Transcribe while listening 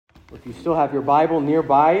If you still have your Bible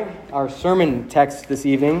nearby, our sermon text this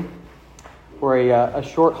evening for a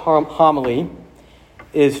short homily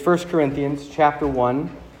is 1 Corinthians chapter 1,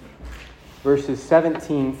 verses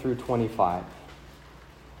 17 through 25.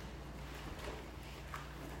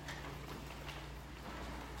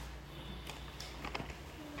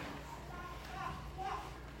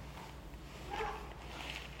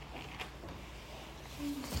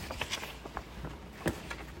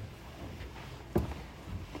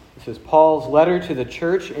 This is Paul's letter to the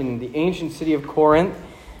church in the ancient city of Corinth.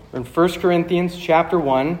 We're in 1 Corinthians chapter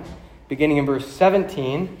 1, beginning in verse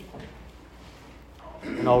 17,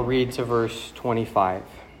 and I'll read to verse 25.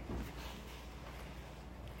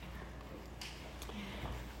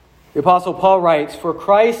 The Apostle Paul writes, "For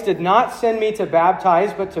Christ did not send me to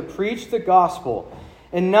baptize, but to preach the gospel,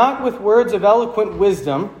 and not with words of eloquent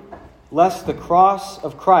wisdom, lest the cross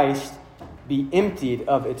of Christ be emptied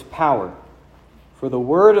of its power. For the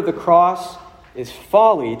word of the cross is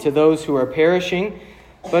folly to those who are perishing,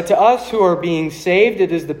 but to us who are being saved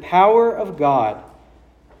it is the power of God.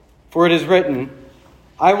 For it is written,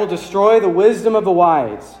 I will destroy the wisdom of the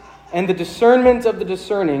wise, and the discernment of the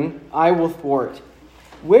discerning I will thwart.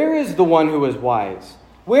 Where is the one who is wise?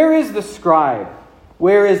 Where is the scribe?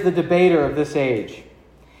 Where is the debater of this age?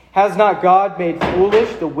 Has not God made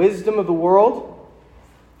foolish the wisdom of the world?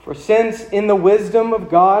 For since in the wisdom of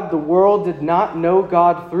God the world did not know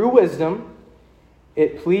God through wisdom,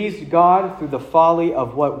 it pleased God through the folly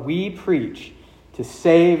of what we preach to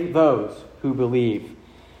save those who believe.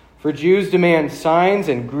 For Jews demand signs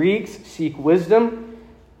and Greeks seek wisdom,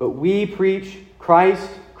 but we preach Christ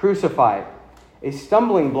crucified, a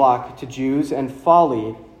stumbling block to Jews and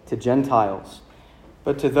folly to Gentiles.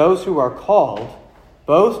 But to those who are called,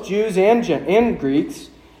 both Jews and Greeks,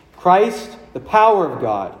 Christ, the power of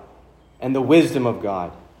God, and the wisdom of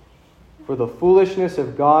God. For the foolishness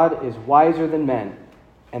of God is wiser than men,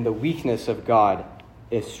 and the weakness of God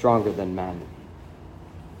is stronger than men."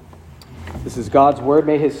 This is God's word.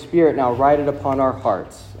 May His Spirit now write it upon our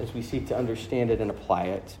hearts as we seek to understand it and apply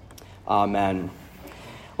it. Amen.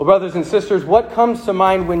 Well, brothers and sisters, what comes to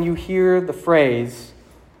mind when you hear the phrase,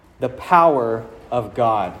 the power of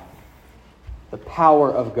God? The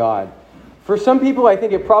power of God. For some people, I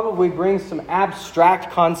think it probably brings some abstract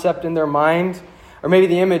concept in their mind, or maybe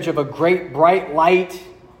the image of a great bright light,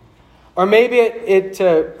 or maybe it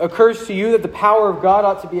occurs to you that the power of God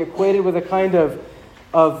ought to be equated with a kind of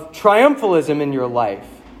triumphalism in your life,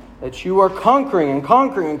 that you are conquering and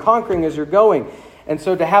conquering and conquering as you're going. And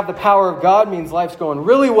so to have the power of God means life's going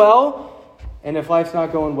really well, and if life's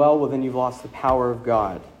not going well, then you've lost the power of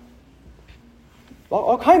God.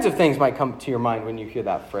 All kinds of things might come to your mind when you hear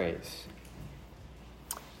that phrase.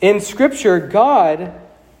 In Scripture, God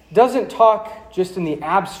doesn't talk just in the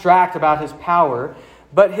abstract about His power,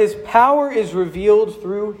 but His power is revealed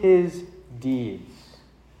through His deeds,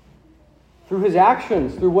 through His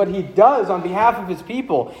actions, through what He does on behalf of His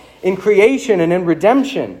people in creation and in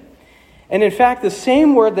redemption. And in fact, the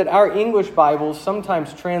same word that our English Bibles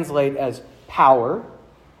sometimes translate as power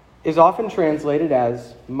is often translated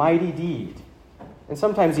as mighty deed, and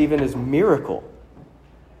sometimes even as miracle.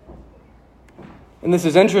 And this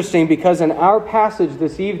is interesting because in our passage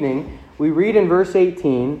this evening, we read in verse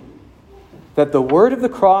 18 that the word of the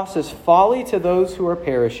cross is folly to those who are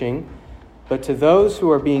perishing, but to those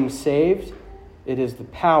who are being saved, it is the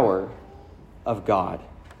power of God.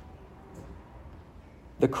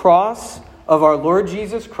 The cross of our Lord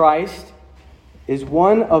Jesus Christ is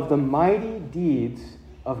one of the mighty deeds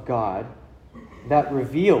of God that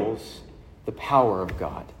reveals the power of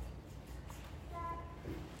God.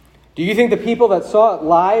 Do you think the people that saw it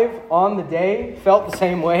live on the day felt the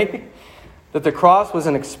same way? That the cross was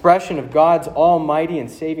an expression of God's almighty and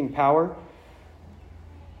saving power?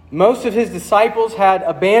 Most of His disciples had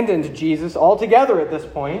abandoned Jesus altogether at this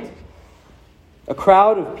point. A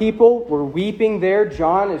crowd of people were weeping there.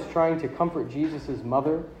 John is trying to comfort Jesus'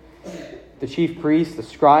 mother. The chief priests, the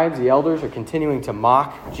scribes, the elders are continuing to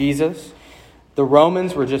mock Jesus. The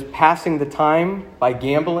Romans were just passing the time by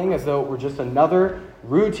gambling as though it were just another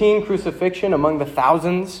routine crucifixion among the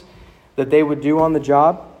thousands that they would do on the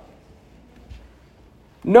job.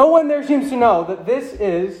 No one there seems to know that this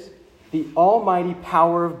is the almighty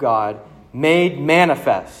power of God made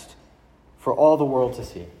manifest for all the world to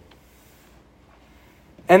see.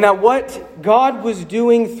 And that what God was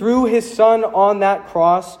doing through His Son on that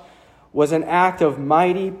cross was an act of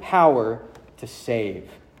mighty power to save.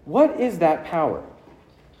 What is that power?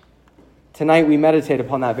 Tonight we meditate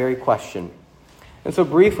upon that very question. And so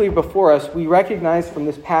briefly before us, we recognize from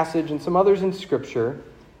this passage and some others in Scripture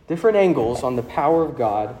different angles on the power of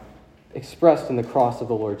God expressed in the cross of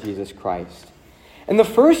the Lord Jesus Christ. And the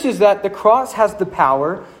first is that the cross has the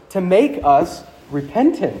power to make us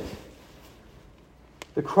repentant.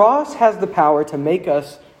 The cross has the power to make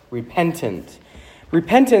us repentant.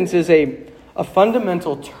 Repentance is a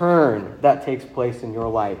fundamental turn that takes place in your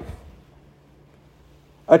life.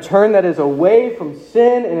 A turn that is away from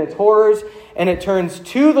sin and its horrors, and it turns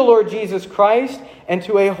to the Lord Jesus Christ and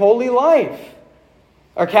to a holy life.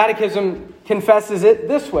 Our catechism confesses it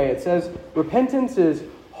this way. It says, repentance is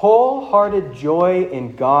wholehearted joy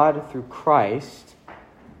in God through Christ,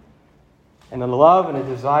 and a love and a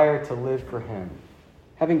desire to live for Him,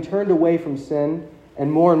 having turned away from sin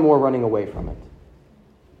and more running away from it.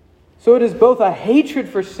 So it is both a hatred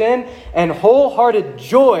for sin and wholehearted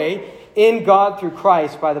joy in God through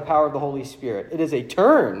Christ by the power of the Holy Spirit. It is a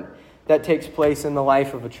turn that takes place in the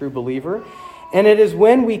life of a true believer. And it is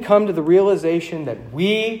when we come to the realization that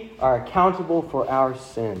we are accountable for our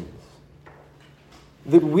sins,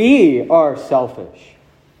 that we are selfish,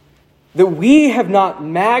 that we have not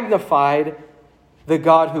magnified the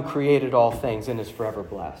God who created all things and is forever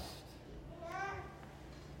blessed.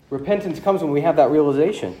 Repentance comes when we have that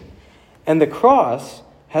realization. And the cross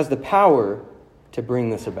has the power to bring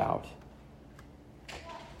this about.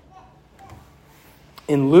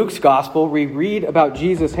 In Luke's gospel, we read about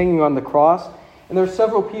Jesus hanging on the cross, and there are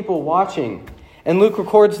several people watching. And Luke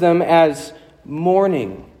records them as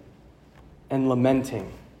mourning and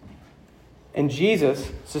lamenting. And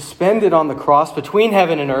Jesus, suspended on the cross between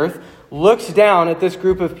heaven and earth, looks down at this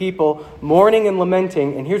group of people mourning and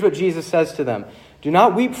lamenting. And here's what Jesus says to them. Do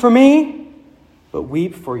not weep for me, but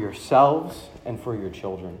weep for yourselves and for your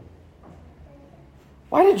children.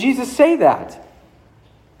 Why did Jesus say that?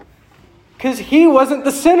 Because He wasn't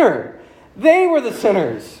the sinner. They were the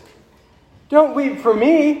sinners. Don't weep for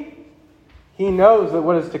me. He knows that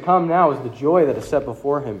what is to come now is the joy that is set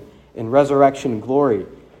before Him in resurrection glory.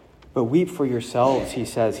 But weep for yourselves, He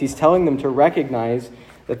says. He's telling them to recognize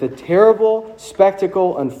that the terrible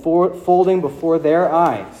spectacle unfolding before their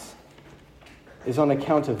eyes is on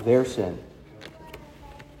account of their sin.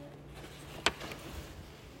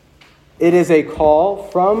 It is a call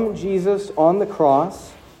from Jesus on the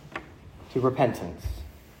cross to repentance.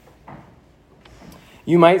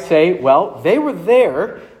 You might say, well, they were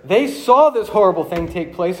there. They saw this horrible thing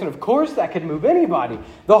take place, and of course that could move anybody.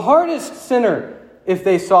 The hardest sinner, if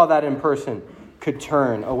they saw that in person, could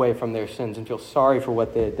turn away from their sins and feel sorry for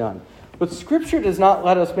what they had done. But Scripture does not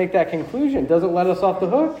let us make that conclusion. It doesn't let us off the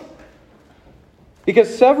hook.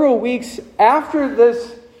 Because several weeks after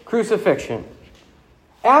this crucifixion,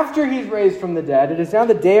 after He's raised from the dead, it is now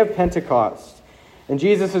the day of Pentecost. And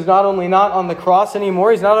Jesus is not only not on the cross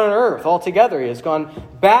anymore, He's not on earth altogether. He has gone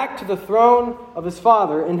back to the throne of His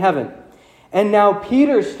Father in heaven. And now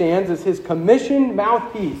Peter stands as His commissioned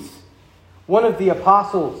mouthpiece, one of the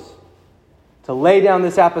apostles, to lay down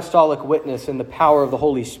this apostolic witness in the power of the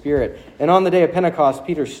Holy Spirit. And on the day of Pentecost,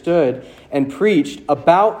 Peter stood and preached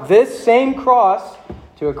about this same cross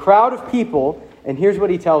to a crowd of people. And here's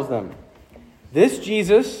what he tells them. This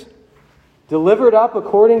Jesus, delivered up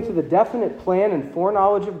according to the definite plan and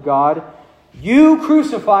foreknowledge of God, you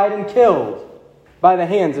crucified and killed by the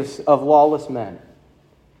hands of lawless men.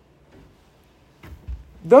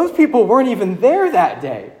 Those people weren't even there that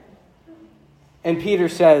day. And Peter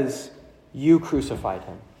says, you crucified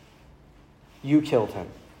Him. You killed Him.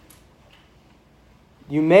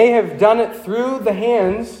 You may have done it through the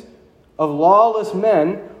hands of lawless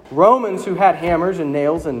men, Romans who had hammers and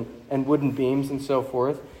nails and wooden beams and so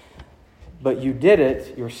forth, but you did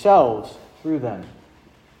it yourselves through them.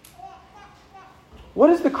 What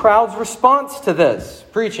is the crowd's response to this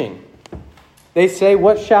preaching? They say,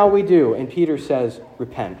 what shall we do? And Peter says,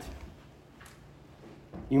 repent.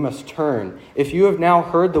 You must turn. If you have now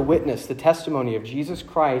heard the witness, the testimony of Jesus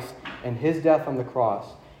Christ and His death on the cross,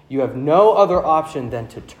 you have no other option than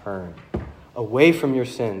to turn away from your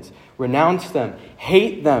sins. Renounce them,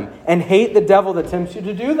 and hate the devil that tempts you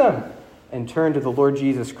to do them, and turn to the Lord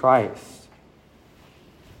Jesus Christ.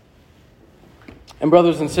 And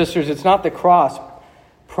brothers and sisters, it's not the cross,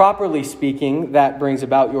 properly speaking, that brings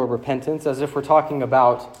about your repentance, as if we're talking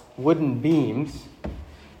about wooden beams.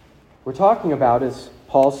 We're talking about, as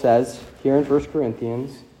Paul says here in 1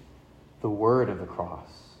 Corinthians, the word of the cross.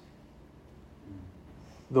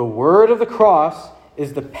 The word of the cross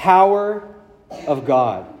is the power of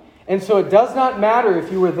God. And so it does not matter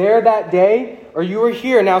if you were there that day or you were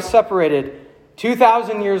here now separated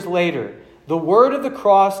 2,000 years later. The word of the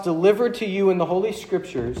cross delivered to you in the Holy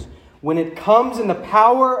Scriptures, when it comes in the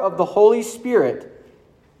power of the Holy Spirit,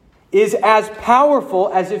 is as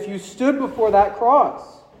powerful as if you stood before that cross.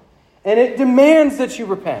 And it demands that you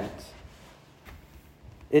repent.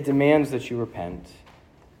 it demands that you repent.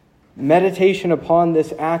 Meditation upon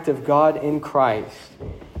this act of God in Christ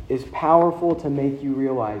is powerful to make you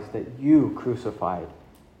realize that you crucified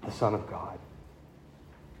the Son of God.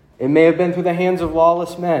 It may have been through the hands of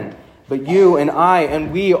lawless men, but you and I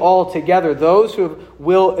and we all together, those who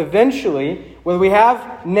will eventually, whether we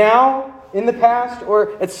have now, in the past,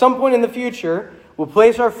 or at some point in the future, will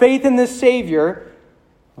place our faith in this Savior,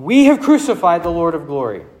 we have crucified the Lord of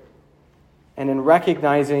glory. And in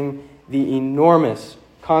recognizing the enormous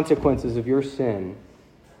consequences of your sin,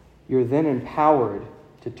 you're then empowered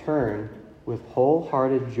to turn with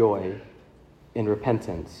wholehearted joy in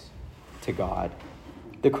repentance to God.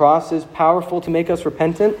 The cross is powerful to make us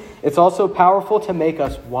repentant. It's also powerful to make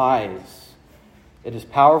us wise. It is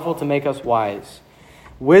powerful to make us wise.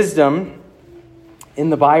 Wisdom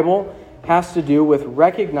in the Bible has to do with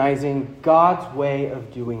recognizing God's way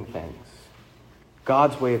of doing things.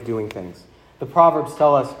 God's way of doing things. The Proverbs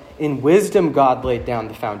tell us, in wisdom God laid down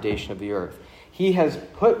the foundation of the earth. He has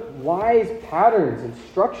put wise patterns and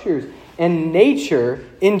structures and nature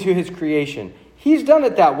into his creation. He's done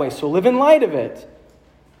it that way, so live in light of it.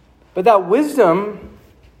 But that wisdom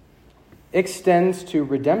extends to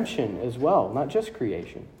redemption as well, not just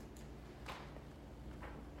creation.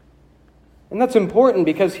 And that's important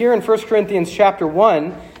because here in 1 Corinthians chapter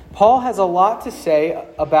 1, Paul has a lot to say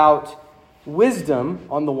about wisdom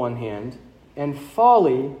on the one hand and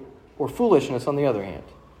folly or foolishness on the other hand.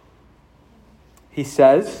 He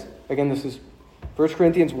says, again, this is 1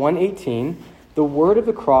 Corinthians 1:18, the word of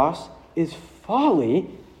the cross is folly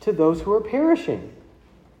to those who are perishing.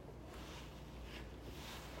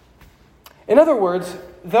 In other words,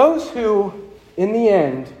 those who, in the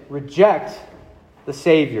end, reject the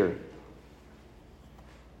Savior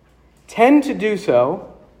tend to do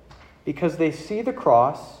so because they see the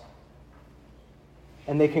cross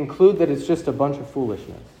and they conclude that it's just a bunch of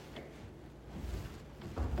foolishness.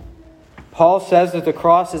 Paul says that the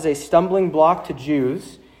cross is a stumbling block to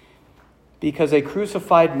Jews because a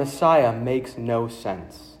crucified Messiah makes no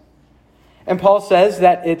sense. And Paul says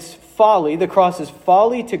that it's folly, the cross is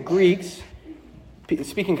folly to Greeks,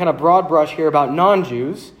 speaking kind of broad brush here about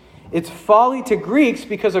non-Jews. It's folly to Greeks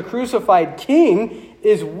because a crucified king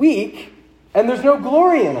is weak and there's no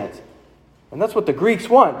glory in it. And that's what the Greeks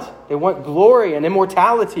want. They want glory and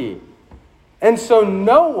immortality. And so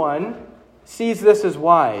no one sees this as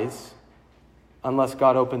wise unless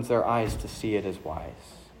God opens their eyes to see it as wise.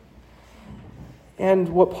 And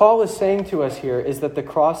what Paul is saying to us here is that the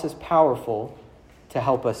cross is powerful to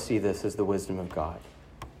help us see this as the wisdom of God.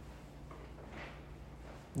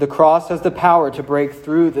 The cross has the power to break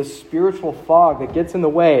through the spiritual fog that gets in the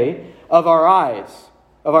way of our eyes,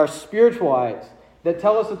 of our spiritual eyes, that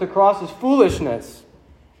tell us that the cross is foolishness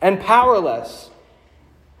and powerless.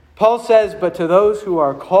 Paul says, but to those who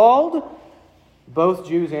are called, both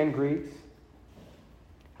Jews and Greeks,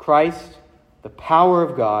 Christ, the power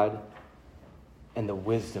of God, and the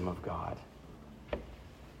wisdom of God.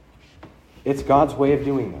 It's God's way of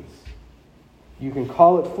doing this. You can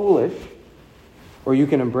call it foolish, or you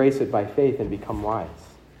can embrace it by faith and become wise.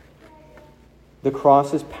 The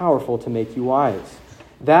cross is powerful to make you wise.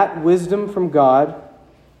 That wisdom from God,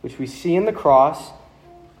 which we see in the cross,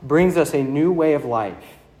 brings us a new way of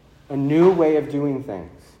life, a new way of doing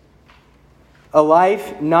things. A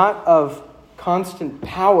life not of constant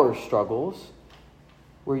power struggles,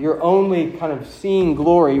 where you're only kind of seeing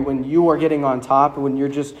glory when you are getting on top, when you're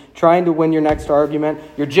just trying to win your next argument,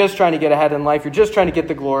 you're just trying to get ahead in life, you're just trying to get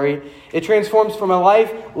the glory. It transforms from a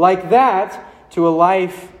life like that to a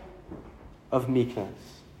life of meekness.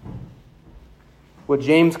 What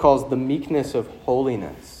James calls the meekness of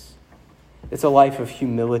holiness. It's a life of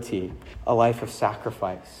humility, a life of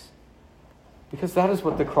sacrifice. Because that is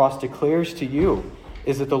what the cross declares to you,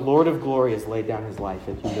 is that the Lord of glory has laid down his life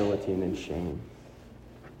in humility and in shame.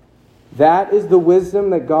 That is the wisdom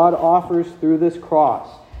that God offers through this cross.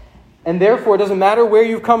 And therefore, it doesn't matter where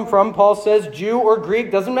you've come from. Paul says Jew or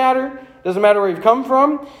Greek, doesn't matter. It doesn't matter where you've come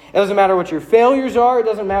from. It doesn't matter what your failures are. It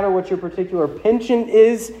doesn't matter what your particular penchant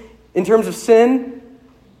is in terms of sin.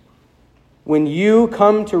 When you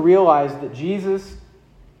come to realize that Jesus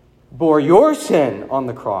bore your sin on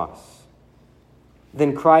the cross,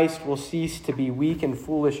 then Christ will cease to be weak and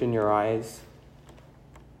foolish in your eyes,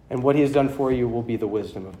 and what he has done for you will be the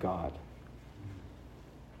wisdom of God.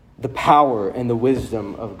 The power and the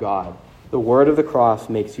wisdom of God. The word of the cross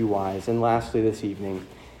makes you wise. And lastly this evening,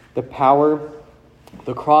 the cross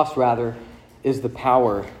is the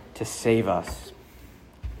power to save us.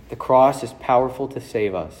 The cross is powerful to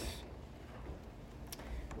save us.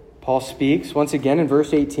 Paul speaks once again in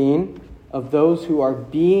verse 18 of those who are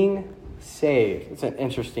being saved. It's an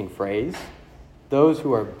interesting phrase. Those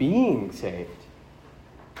who are being saved.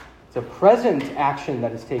 It's a present action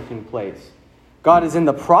that is taking place. God is in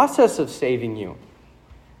the process of saving you.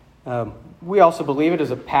 We also believe it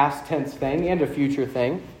is a past tense thing and a future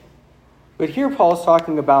thing. But here Paul is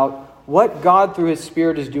talking about what God through his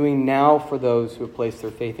Spirit is doing now for those who have placed their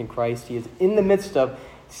faith in Christ. He is in the midst of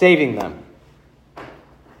saving them.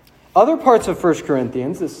 Other parts of 1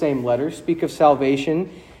 Corinthians, the same letter, speak of salvation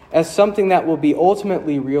as something that will be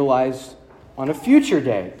ultimately realized on a future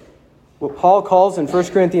day. What Paul calls in 1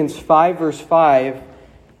 Corinthians 5, verse 5,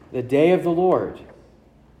 the day of the Lord.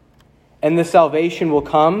 And the salvation will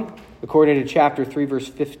come, according to chapter 3, verse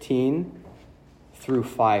 15, through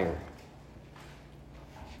fire.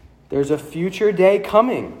 There's a future day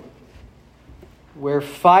coming where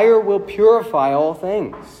fire will purify all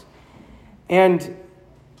things. And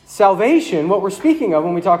salvation, what we're speaking of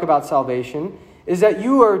when we talk about salvation, is that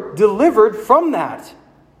you are delivered from that.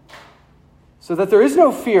 So that there is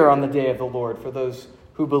no fear on the day of the Lord for those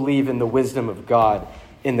who believe in the wisdom of God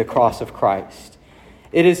in the cross of Christ.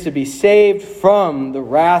 It is to be saved from the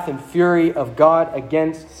wrath and fury of God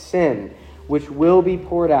against sin, which will be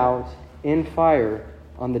poured out in fire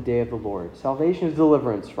on the day of the Lord. Salvation is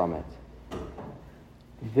deliverance from it.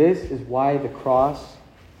 This is why the cross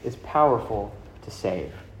is powerful to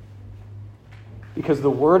save. Because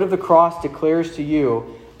the word of the cross declares to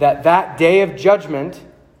you that that day of judgment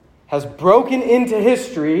has broken into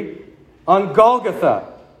history on Golgotha.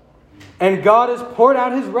 And God has poured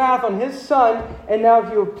out his wrath on his Son. And now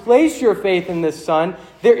if you have placed your faith in this Son,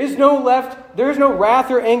 there is no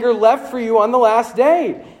wrath or anger left for you on the last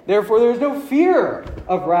day. Therefore, there is no fear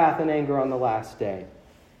of wrath and anger on the last day.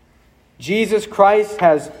 Jesus Christ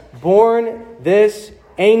has borne this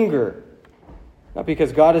anger. Not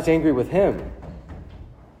because God is angry with him,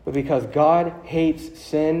 but because God hates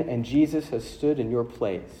sin and Jesus has stood in your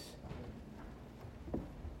place.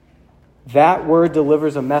 That word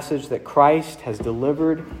delivers a message that Christ has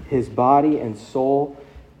delivered his body and soul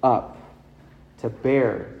up to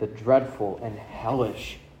bear the dreadful and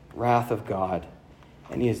hellish wrath of God.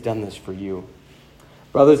 And he has done this for you.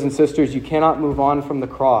 Brothers and sisters, you cannot move on from the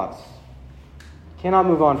cross. You cannot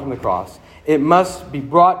move on from the cross. It must be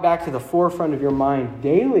brought back to the forefront of your mind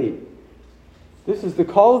daily. This is the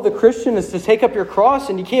call of the Christian, is to take up your cross,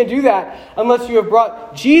 and you can't do that unless you have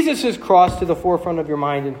brought Jesus' cross to the forefront of your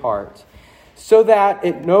mind and heart. So that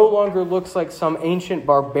it no longer looks like some ancient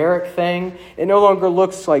barbaric thing. It no longer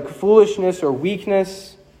looks like foolishness or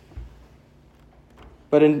weakness.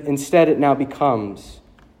 But instead it now becomes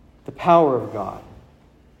the power of God.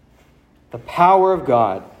 The power of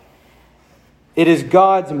God. It is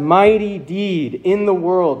God's mighty deed in the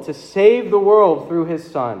world to save the world through his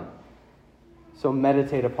Son. So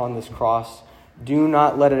meditate upon this cross. Do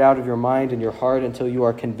not let it out of your mind and your heart until you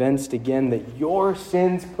are convinced again that your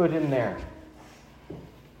sins put in there.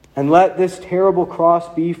 And let this terrible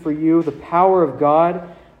cross be for you the power of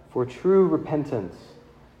God for true repentance,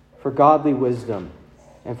 for godly wisdom,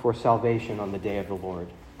 and for salvation on the day of the Lord.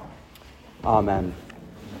 Amen.